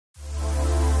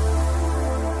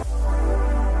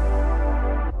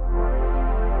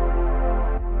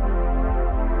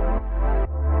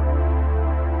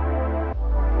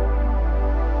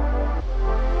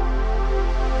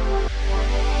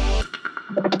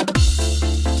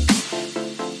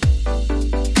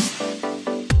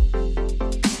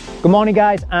Good morning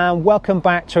guys, and welcome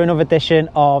back to another edition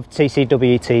of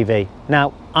TCW TV.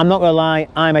 Now, I'm not gonna lie,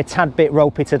 I'm a tad bit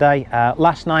ropey today.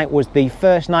 Last night was the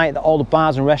first night that all the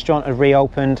bars and restaurants had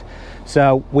reopened.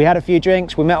 So we had a few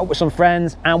drinks, we met up with some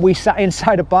friends, and we sat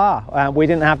inside a bar. We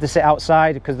didn't have to sit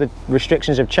outside because the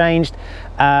restrictions have changed,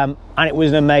 and it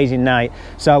was an amazing night.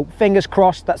 So fingers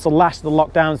crossed that's the last of the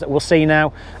lockdowns that we'll see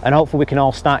now, and hopefully we can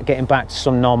all start getting back to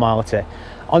some normality.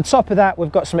 On top of that,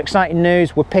 we've got some exciting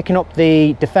news. We're picking up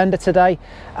the Defender today.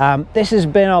 This has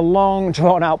been a long,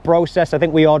 drawn-out process. I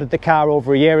think we ordered the car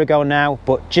over a year ago now,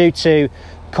 but due to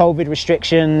COVID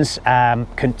restrictions,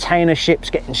 container ships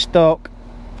getting stuck,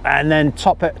 and then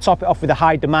top it off with a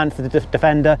high demand for the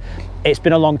Defender, it's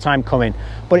been a long time coming.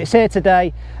 But it's here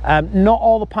today. Not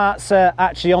all the parts are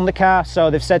actually on the car, so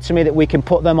they've said to me that we can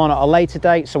put them on at a later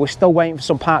date, so we're still waiting for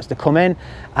some parts to come in.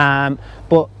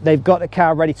 But they've got the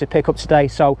car ready to pick up today,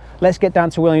 so let's get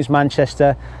down to Williams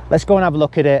Manchester, let's go and have a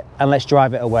look at it, and let's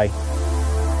drive it away.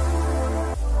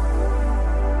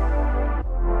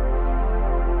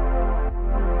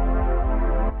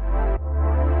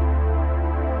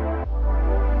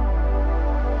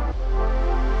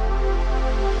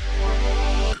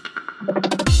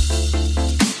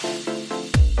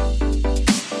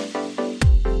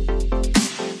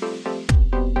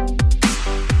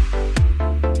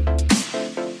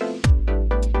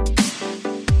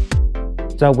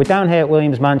 So we're down here at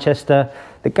Williams Manchester.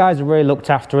 The guys have really looked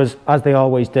after us, as they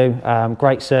always do.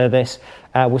 Great service.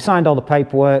 We signed all the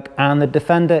paperwork, and the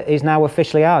Defender is now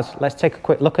officially ours. Let's take a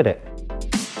quick look at it.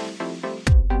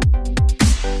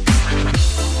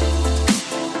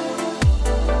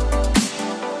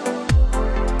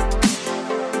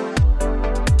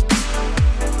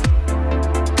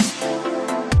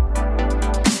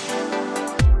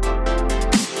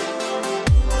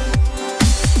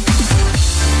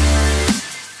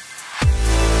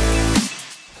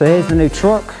 So here's the new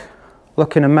truck,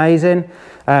 looking amazing.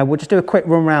 We'll just do a quick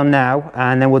run round now,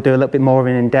 and then we'll do a little bit more of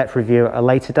an in-depth review at a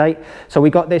later date. So we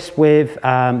got this with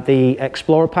the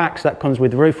Explorer packs that comes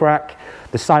with the roof rack,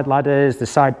 the side ladders, the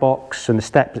side box, and the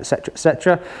steps, etc.,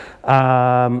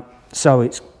 etc. So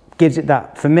it gives it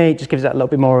that, for me, it just gives it that a little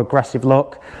bit more aggressive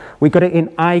look. We got it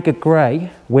in Eiger grey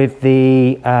with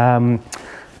the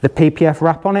PPF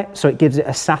wrap on it, so it gives it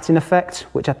a satin effect,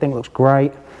 which I think looks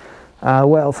great.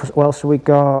 What else have we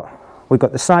got? We've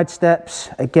got the side steps.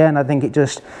 Again, I think it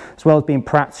just, as well as being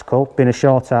practical, being a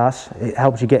short ass, it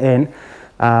helps you get in.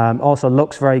 Also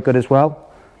looks very good as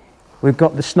well. We've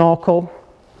got the snorkel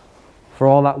for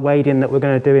all that wading that we're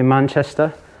going to do in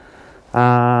Manchester.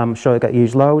 I'm sure it'll get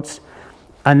used loads.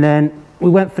 And then we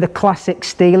went for the classic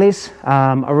Steelies.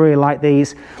 I really like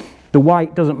these. The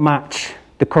white doesn't match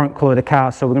the current colour of the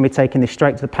car, so we're going to be taking this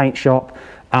straight to the paint shop,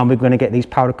 and we're going to get these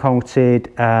powder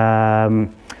coated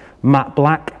matte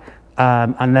black,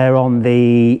 and they're on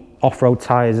the off-road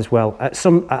tyres as well. At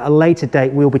a later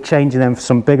date we'll be changing them for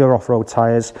some bigger off-road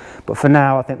tyres, but for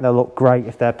now I think they'll look great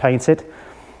if they're painted.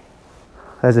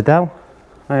 There's Adele.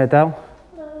 Hi Adele.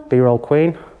 B-roll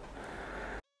queen.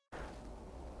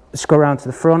 Let's go around to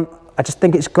the front. I just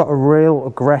think it's got a real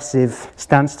aggressive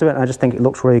stance to it, and I just think it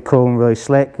looks really cool and really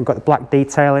slick. We've got the black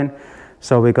detailing,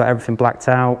 so we've got everything blacked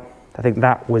out. I think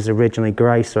that was originally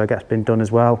grey, so I guess it's been done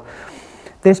as well.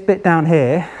 This bit down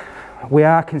here, we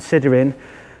are considering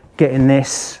getting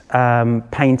this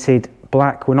painted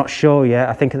black. We're not sure yet.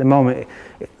 I think at the moment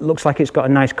it looks like it's got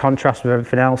a nice contrast with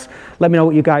everything else. Let me know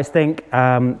what you guys think.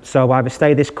 So either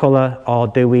stay this colour, or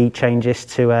do we change this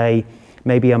to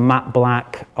maybe a matte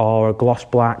black or a gloss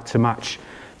black to match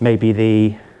maybe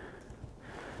the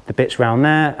bits around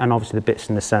there, and obviously the bits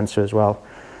in the centre as well.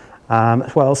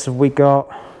 What else have we got?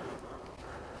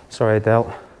 Sorry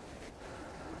Adele.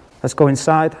 Let's go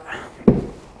inside.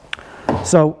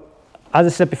 So as I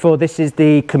said before, this is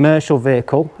the commercial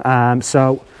vehicle.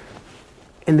 So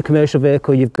in the commercial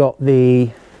vehicle you've got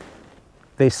the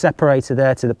separator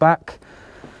there to the back,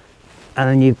 and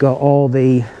then you've got all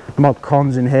the mod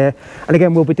cons in here. And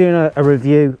again, we'll be doing a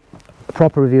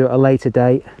proper review at a later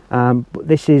date, but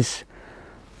this is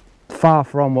far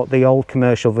from what the old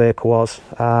commercial vehicle was.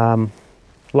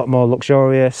 A lot more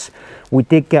luxurious. We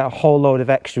did get a whole load of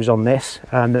extras on this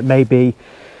that maybe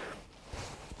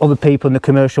other people in the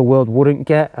commercial world wouldn't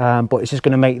get, but it's just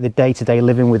going to make the day-to-day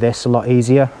living with this a lot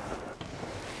easier.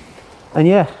 And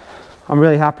yeah, I'm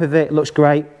really happy with it. It looks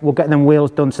great. We'll get them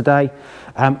wheels done today.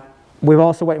 We're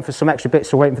also waiting for some extra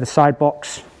bits. We're waiting for the side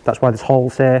box. That's why there's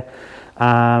holes here.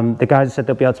 The guys said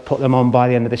they'll be able to put them on by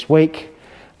the end of this week,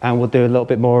 and we'll do a little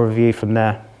bit more review from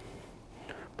there.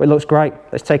 But it looks great.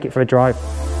 Let's take it for a drive.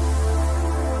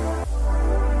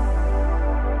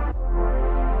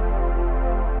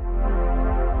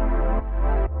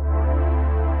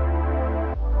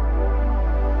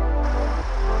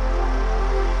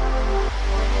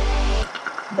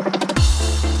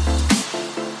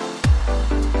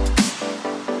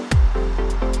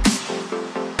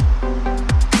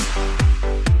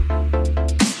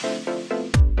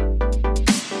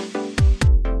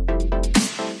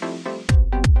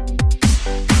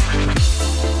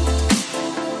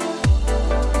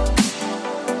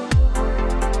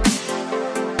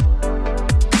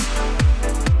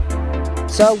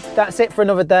 So that's it for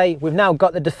another day. We've now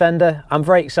got the Defender. I'm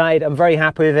very excited, I'm very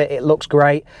happy with it. It looks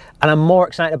great, and I'm more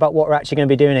excited about what we're actually going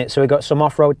to be doing it. So we've got some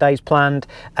off-road days planned.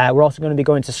 We're also going to be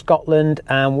going to Scotland,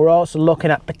 and we're also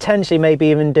looking at potentially maybe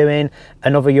even doing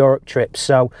another Europe trip.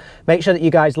 So make sure that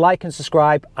you guys like and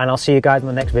subscribe, and I'll see you guys in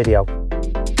the next video.